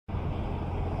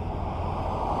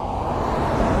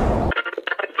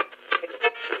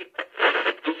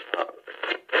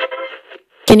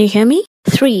Can you hear me?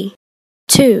 3,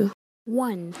 2,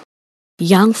 1.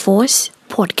 Young Force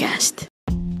Podcast.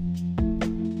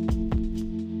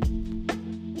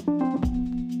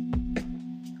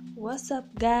 What's up,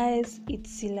 guys?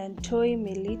 It's Silantoi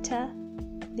Melita.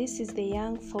 This is the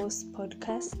Young Force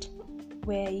Podcast,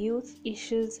 where youth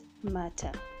issues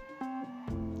matter.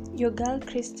 Your girl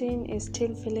Christine is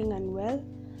still feeling unwell,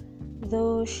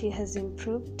 though she has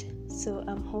improved, so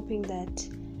I'm hoping that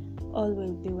all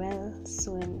will be well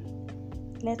soon.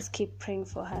 Let's keep praying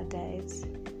for her, guys.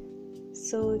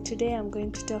 So today I'm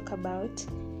going to talk about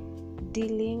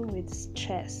dealing with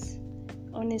stress.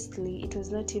 Honestly, it was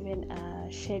not even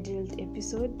a scheduled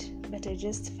episode, but I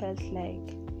just felt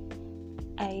like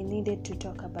I needed to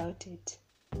talk about it.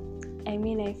 I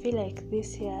feel like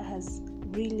this year has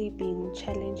really been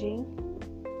challenging.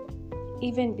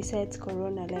 Even besides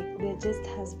Corona, there just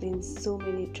has been so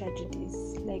many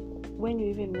tragedies. When you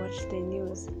even watch the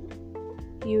news,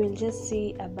 you will just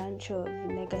see a bunch of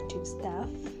negative stuff,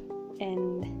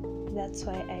 and that's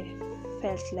why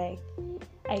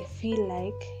I feel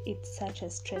like it's such a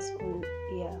stressful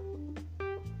year.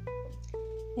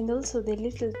 And also the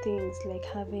little things like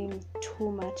having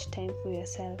too much time for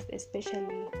yourself,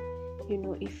 especially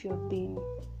if you've been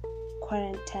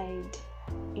quarantined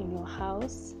in your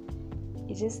house.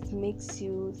 It just makes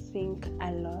you think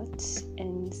a lot,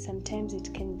 and sometimes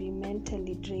it can be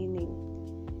mentally draining.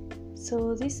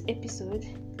 So this episode,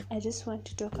 I just want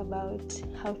to talk about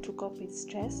how to cope with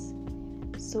stress.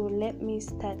 So let me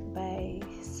start by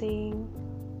saying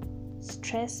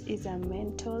stress is a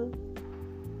mental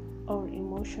or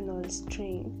emotional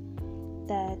strain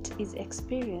that is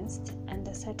experienced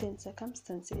under certain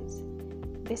circumstances.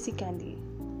 Basically,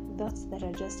 thoughts that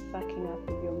are just fucking up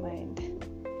with your mind.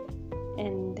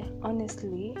 And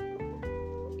honestly,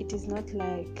 it is not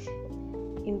like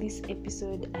in this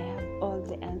episode I have all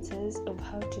the answers of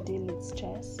how to deal with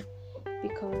stress,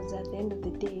 because at the end of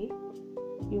the day,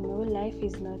 life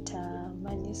is not a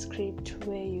manuscript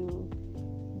where you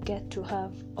get to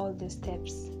have all the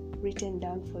steps written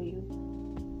down for you.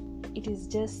 It is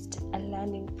just a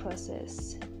learning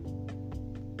process.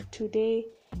 Today,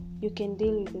 you can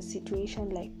deal with a situation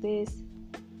like this,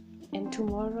 and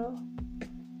tomorrow,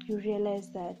 you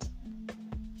realize that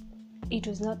it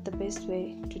was not the best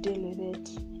way to deal with it,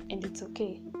 and it's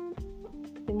okay.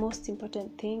 The most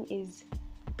important thing is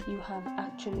you have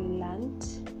actually learned,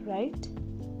 right?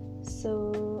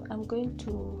 So I'm going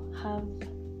to have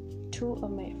two of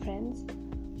my friends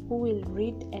who will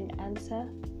read and answer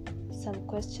some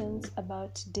questions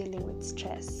about dealing with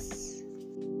stress.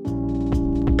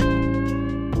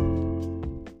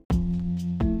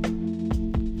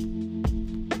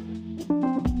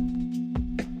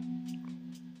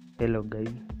 Hello guys,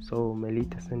 so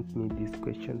Melita sent me these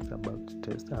questions about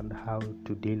stress and how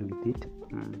to deal with it.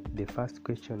 The first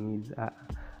question is,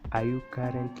 are you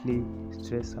currently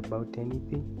stressed about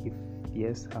anything? If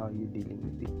yes, how are you dealing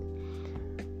with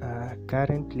it?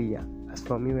 Currently, yeah. As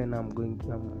for me, when I'm going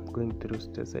through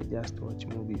stress, I just watch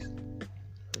movies.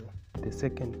 The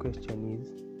second question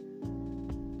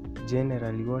is,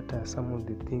 generally, what are some of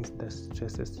the things that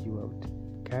stresses you out?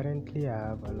 Currently, I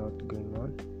have a lot going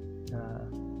on.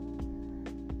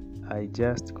 I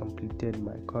just completed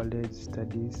my college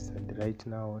studies, and right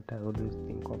now what I always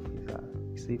think of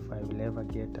is if I will ever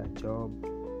get a job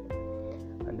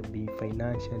and be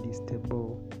financially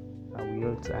stable.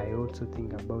 I also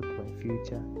think about my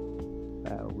future.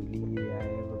 Will I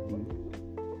ever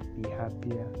be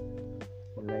happier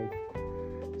in life?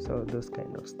 So those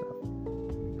kind of stuff.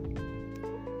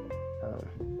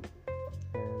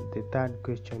 The third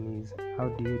question is, how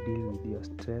do you deal with your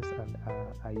stress, and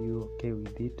are you okay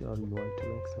with it, or you want to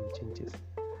make some changes?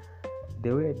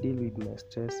 The way I deal with my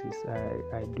stress is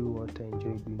I do what I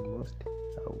enjoy doing most,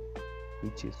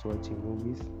 which is watching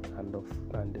movies and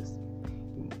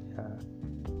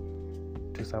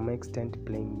to some extent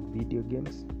playing video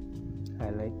games.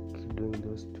 I like doing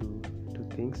those two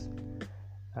things.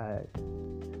 I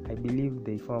believe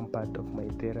they form part of my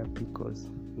therapy, because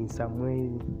in some way,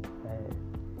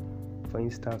 for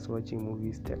instance, watching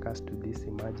movies take us to this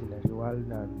imaginary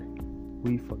world, and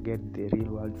we forget the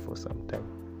real world for some time.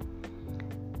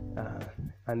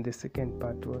 And the second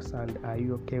part was, and are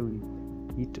you okay with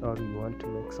it, or you want to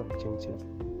make some changes?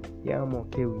 Yeah, I'm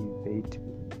okay with it,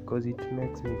 because it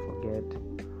makes me forget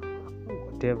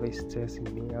whatever is stressing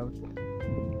me out.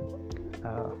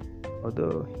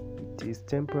 Although it is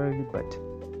temporary, but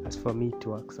as for me, it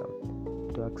works out.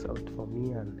 It works out for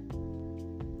me, and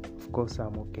of course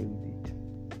I'm okay with it.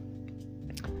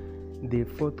 The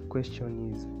fourth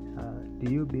question is,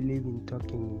 do you believe in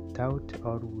talking it out,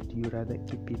 or would you rather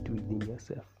keep it within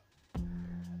yourself?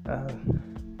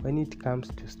 When it comes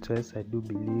to stress, I do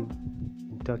believe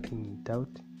in talking it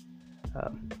out.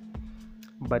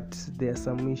 But there are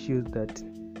some issues that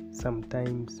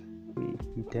sometimes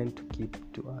we tend to keep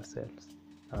to ourselves.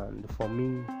 And for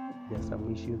me, there are some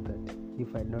issues that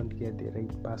if I don't get the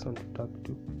right person to talk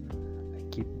to, I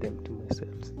keep them to myself.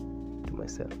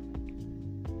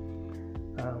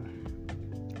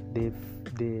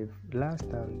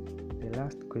 The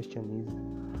last question is,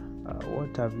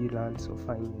 what have you learned so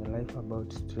far in your life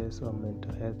about stress or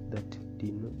mental health that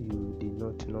you did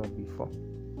not know before?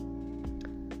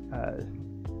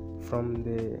 From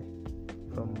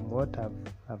what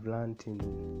I've learned in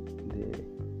the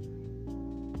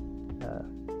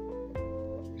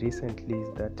recently is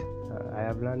that I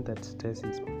have learned that stress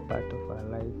is part of our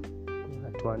life.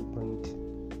 At one point,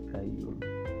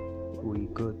 we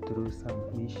go through some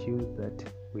issues that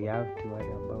we have to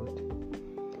worry about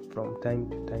from time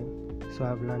to time. So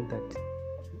I've learned that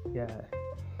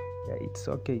it's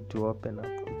okay to open up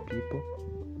to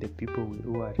the people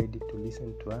who are ready to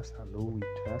listen to us and who we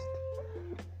trust.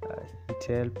 It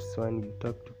helps when you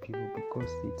talk to people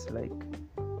because it's like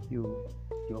you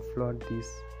offload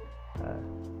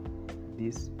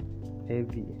this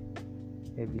heavy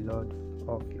load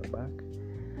off your back,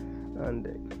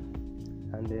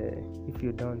 and if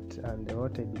you don't, and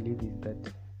what I believe is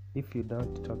that if you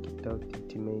don't talk it out,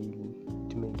 it may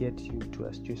get you to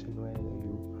a situation where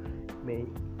you may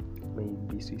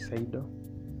be suicidal,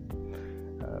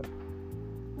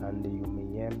 and you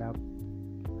may end up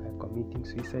committing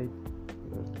suicide,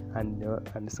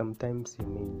 and sometimes you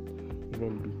may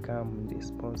even become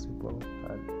irresponsible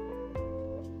and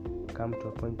come to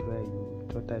a point where you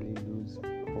totally lose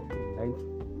hope in life.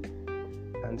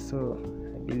 And so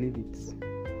I believe it's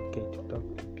okay to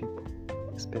talk to people,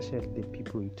 especially the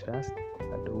people we trust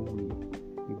and who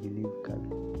we believe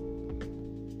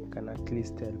can at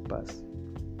least help us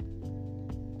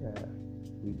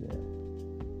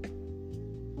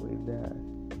with that.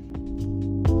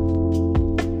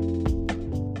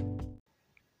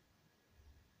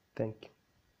 Thank you.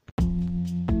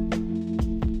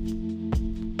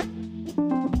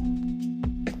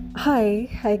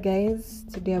 Hi guys.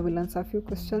 Today I will answer a few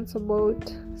questions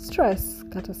about stress,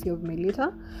 courtesy of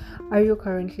Melita. Are you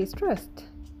currently stressed?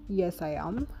 Yes, I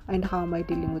am. And how am I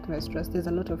dealing with my stress? There's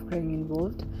a lot of crying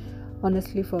involved.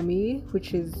 Honestly, for me,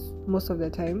 which is most of the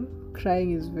time,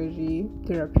 crying is very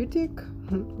therapeutic,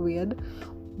 weird,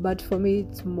 but for me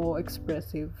it's more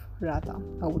expressive, rather,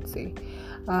 I would say.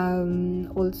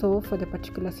 Also, for the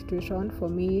particular situation, for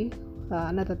me,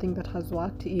 another thing that has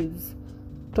worked is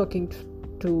talking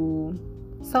to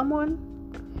someone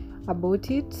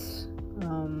about it.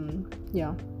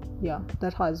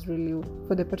 That has really,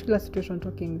 for the particular situation,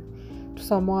 talking to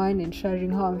someone and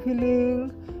sharing how I'm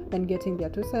feeling and getting their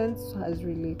 2 cents has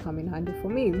really come in handy for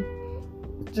me.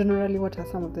 Generally, what are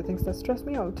some of the things that stress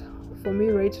me out? For me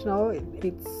right now,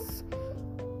 it's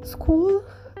school.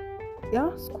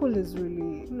 School is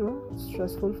really,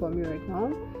 stressful for me right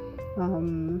now.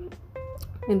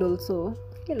 And also,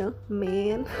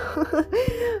 man,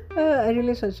 a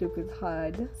relationship is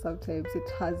hard. Sometimes it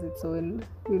has its own,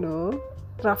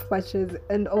 rough patches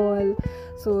and all.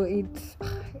 So it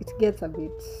gets a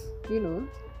bit,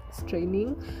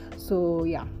 straining. So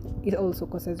it also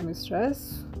causes me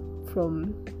stress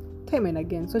from time and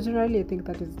again. So generally, I think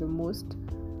that is the most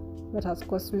that has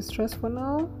caused me stress for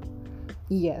now.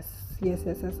 Yes.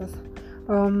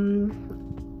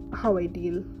 How I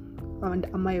deal, and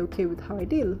am I okay with how I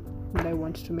deal? And I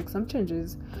want to make some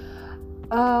changes.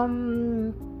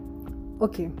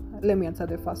 Okay, let me answer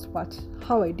the first part.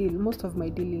 How I deal. Most of my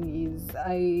dealing is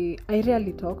I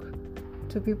rarely talk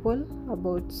to people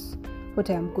about what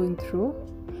I am going through,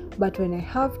 but when I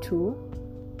have to,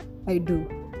 I do.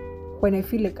 When I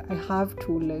feel like I have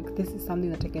to, like this is something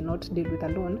that I cannot deal with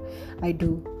alone, I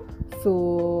do.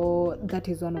 So that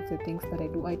is one of the things that I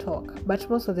do. I talk, but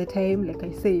most of the time, like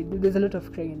I said, there's a lot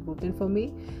of crying involved, and for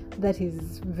me that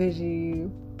is very,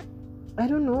 I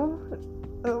don't know,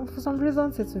 for some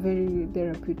reasons it's very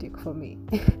therapeutic for me.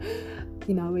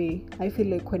 In a way, I feel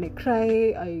like when I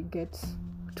cry, I get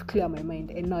to clear my mind,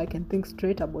 and now I can think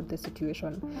straight about the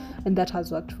situation, and that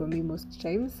has worked for me most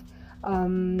times,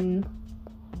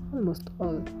 almost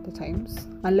all the times,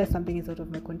 unless something is out of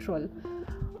my control.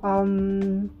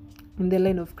 In the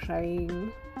line of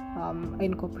crying, I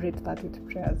incorporate that with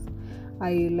prayers.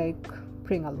 I like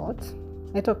praying a lot.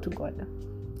 I talk to God,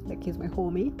 like he's my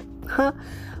homie.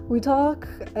 We talk,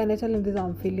 and I tell him this is how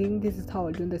I'm feeling, this is how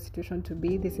I want the situation to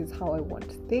be, this is how I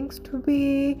want things to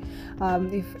be.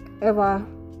 If ever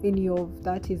any of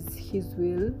that is his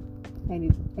will, I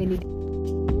need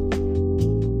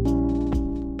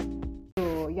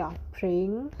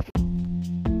praying.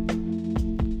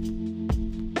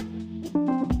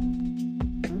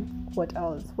 What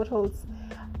else?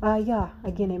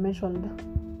 Again, I mentioned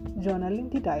journaling.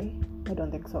 Did I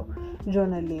don't think so.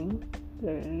 Journaling.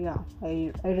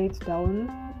 I write down,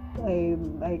 I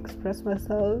express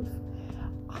myself,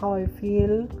 how I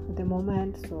feel at the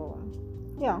moment. So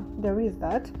there is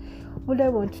that. Would I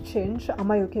want to change?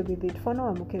 Am I okay with it? For now,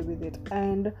 I'm okay with it.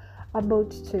 And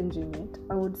about changing it,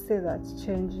 I would say that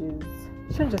change is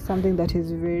something that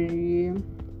is very,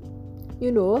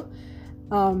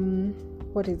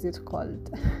 what is it called?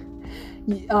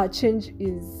 Change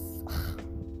is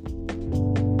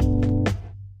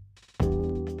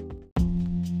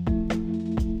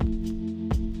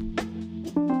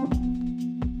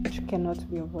cannot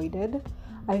be avoided.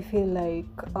 I feel like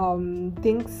how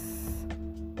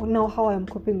I'm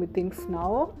coping with things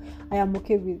now, I am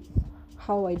okay with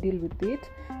how I deal with it,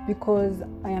 because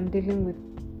I am dealing with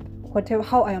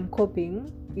how I am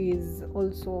coping is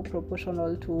also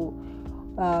proportional to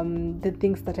the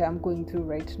things that I am going through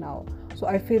right now. So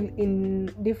I feel in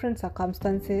different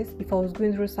circumstances, if I was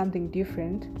going through something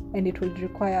different and it would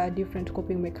require a different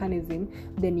coping mechanism,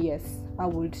 then yes, I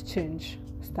would change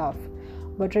stuff.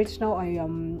 But right now I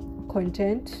am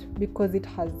content because it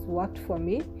has worked for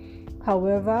me.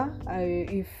 However,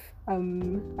 I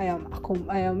am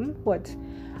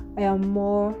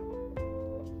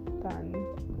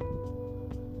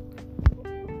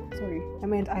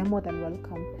more than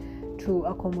welcome to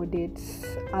accommodate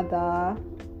other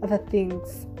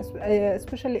things,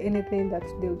 especially anything that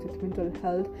deals with mental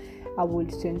health. I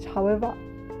would change. However,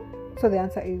 so the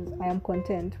answer is I am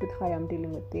content with how I am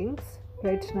dealing with things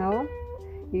right now.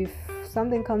 If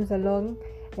something comes along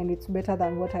and it's better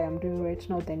than what I am doing right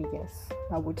now, then yes,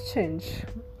 I would change.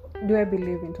 Do I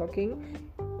believe in talking?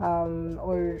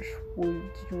 Or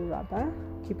would you rather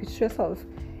keep it to yourself?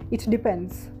 It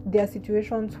depends. There are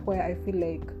situations where I feel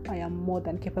like I am more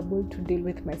than capable to deal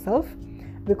with myself,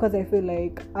 because I feel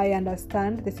like I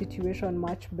understand the situation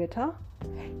much better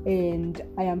and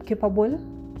I am capable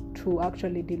to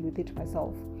actually deal with it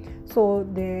myself. So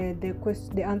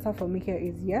the answer for me here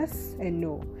is yes and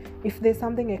no. If there's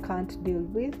something I can't deal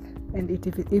with, and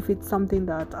if it's something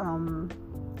that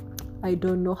I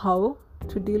don't know how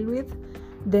to deal with,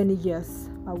 then yes,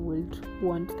 I would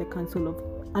want the counsel of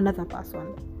another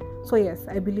person. So yes,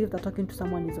 I believe that talking to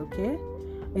someone is okay,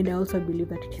 and I also believe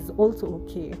that it is also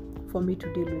okay for me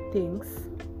to deal with things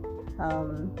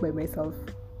by myself.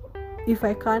 If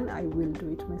I can, I will do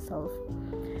it myself.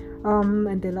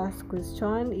 And the last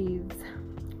question is,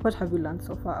 what have you learned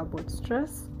so far about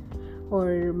stress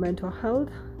or mental health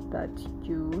that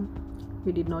you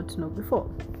did not know before?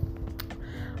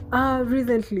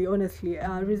 Recently is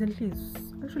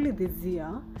actually this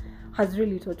year has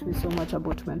really taught me so much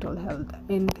about mental health,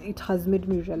 and it has made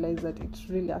me realize that it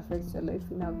really affects your life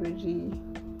in a very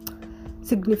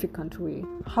significant way.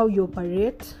 How you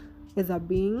operate as a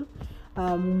being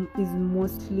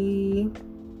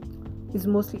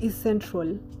is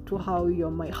central to how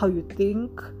you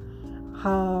think,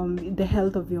 the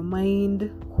health of your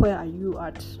mind. Where are you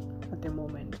at the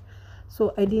moment?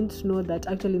 So I didn't know that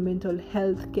actually mental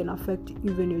health can affect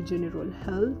even your general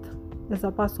health as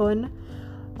a person,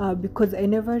 because I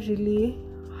never really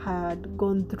had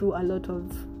gone through a lot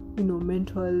of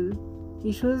mental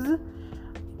issues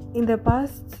in the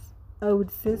past, I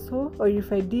would say so. Or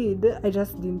if I did, I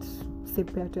just didn't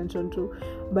pay attention to.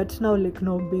 But now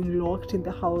being locked in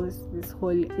the house this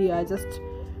whole year, just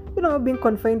being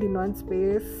confined in one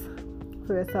space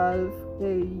for yourself,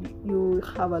 you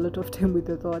have a lot of time with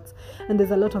your thoughts, and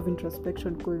there's a lot of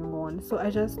introspection going on. So I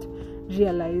just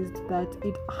realized that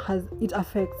it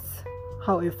affects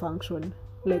how I function,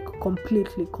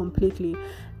 completely.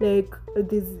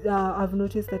 I've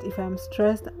noticed that if I'm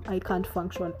stressed, I can't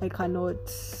function. I cannot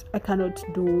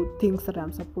do things that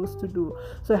I'm supposed to do.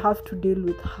 So I have to deal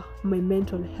with my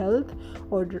mental health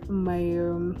or my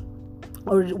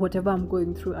or whatever I'm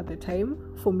going through at the time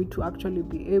for me to actually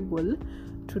be able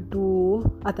to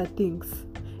do other things.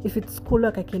 If it's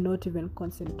schoolwork, I cannot even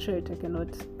concentrate.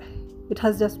 It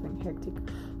has just been hectic.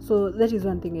 So that is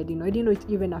one thing I didn't know it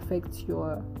even affects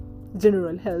your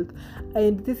general health.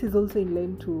 And this is also in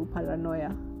line to paranoia.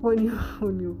 When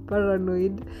you're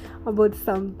paranoid about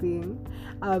something,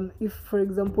 if for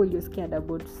example you're scared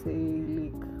about,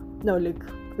 say,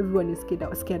 everyone is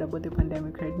scared about the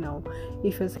pandemic right now.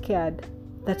 If you're scared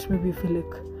that maybe you feel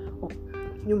like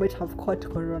you might have caught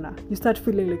corona, you start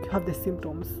feeling like you have the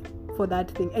symptoms for that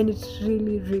thing, and it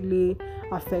really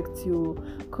affects you.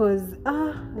 Because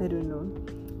I don't know,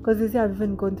 because this year I've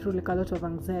even gone through a lot of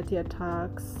anxiety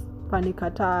attacks, panic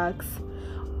attacks,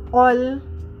 all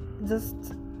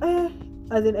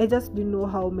I just didn't know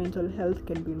how mental health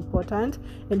can be important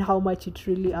and how much it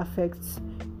really affects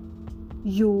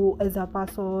you as a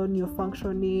person, your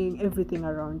functioning, everything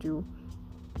around you.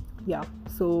 Yeah,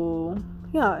 so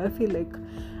yeah, I feel like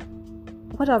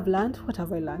what have I learned?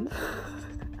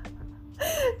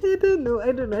 I don't know,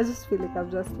 I just feel like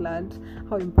I've just learned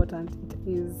how important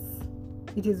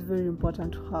it is very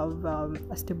important to have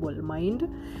a stable mind,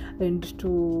 and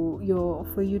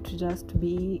for you to just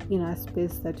be in a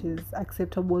space that is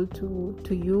acceptable to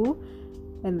you,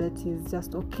 and that is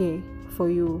just okay for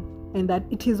you, and that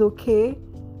it is okay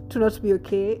to not be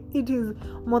okay. It is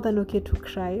more than okay to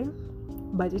cry,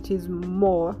 but it is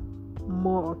more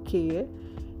okay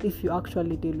if you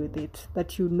actually deal with it,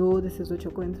 that you know this is what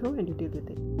you're going through and you deal with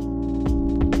it.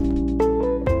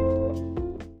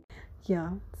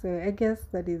 Yeah, so I guess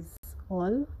that is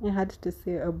all I had to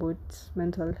say about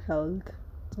mental health.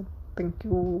 So thank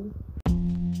you.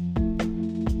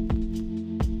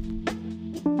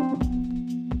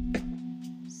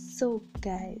 So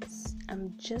guys,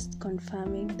 I'm just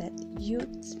confirming that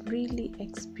youths really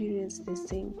experience the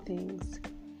same things.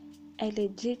 I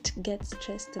legit get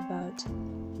stressed about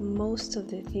most of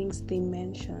the things they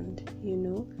mentioned,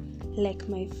 like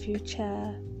my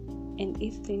future, and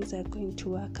if things are going to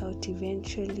work out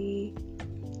eventually.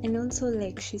 And also,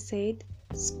 like she said,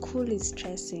 school is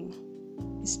stressing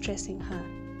her.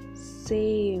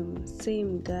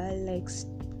 Same girl, like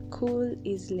school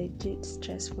is legit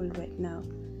stressful right now.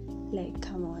 Like,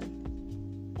 come on.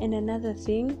 And another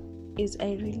thing is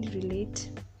I really relate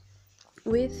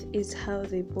with is how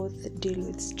they both deal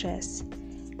with stress.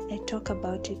 I talk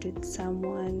about it with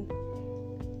someone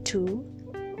too.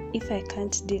 If I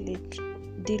can't deal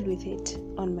with it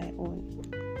on my own,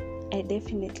 I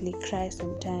definitely cry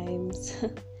sometimes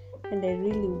and I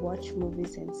really watch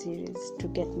movies and series to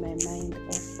get my mind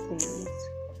off things.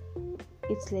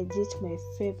 It's legit my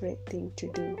favorite thing to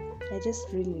do. I just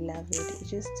really love it. It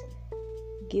just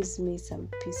gives me some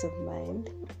peace of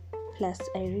mind. Plus,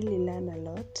 I really learn a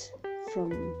lot from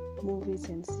movies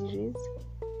and series.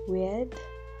 Weird,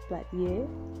 but yeah.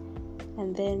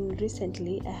 And then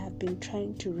recently I have been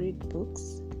trying to read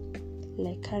books.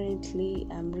 Like currently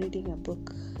I'm reading a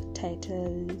book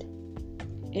titled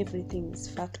Everything is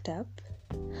Fucked Up.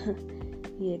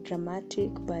 Yeah,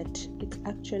 dramatic, but it's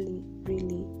actually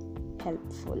really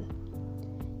helpful.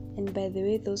 And by the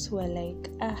way, those who are like,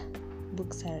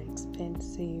 books are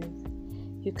expensive,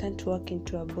 you can't walk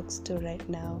into a bookstore right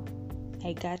now,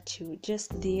 I got you.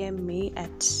 Just DM me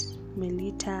at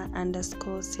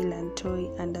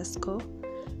Melita_Silantoi_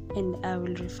 and I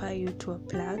will refer you to a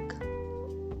plug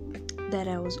that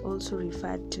I was also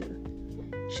referred to.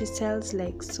 She sells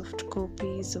like soft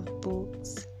copies of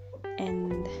books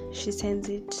and she sends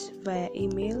it via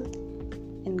email,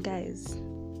 and guys,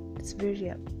 it's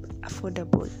very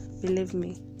affordable, believe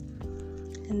me.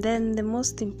 And then the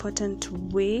most important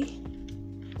way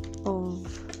of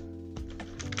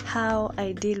how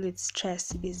I deal with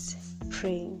stress is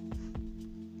praying.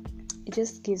 It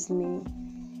just gives me,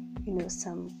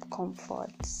 some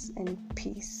comforts and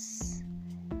peace,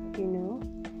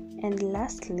 And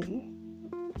lastly,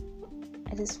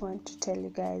 I just want to tell you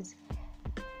guys,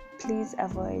 please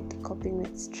avoid coping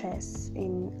with stress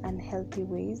in unhealthy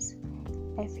ways.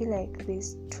 I feel like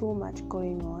there's too much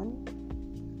going on,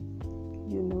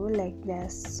 like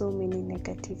there's so many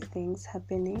negative things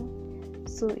happening.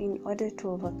 So in order to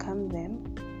overcome them,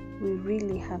 we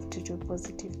really have to do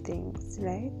positive things,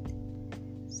 right?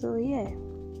 So yeah,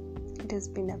 it has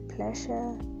been a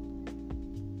pleasure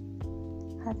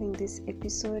having this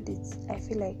episode. I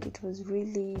feel like it was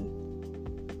really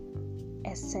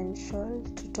essential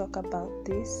to talk about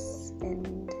this,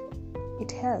 and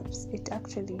it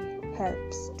actually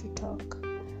helps to talk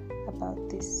about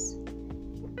this.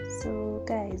 So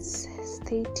guys,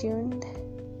 stay tuned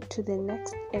to the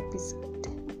next episode.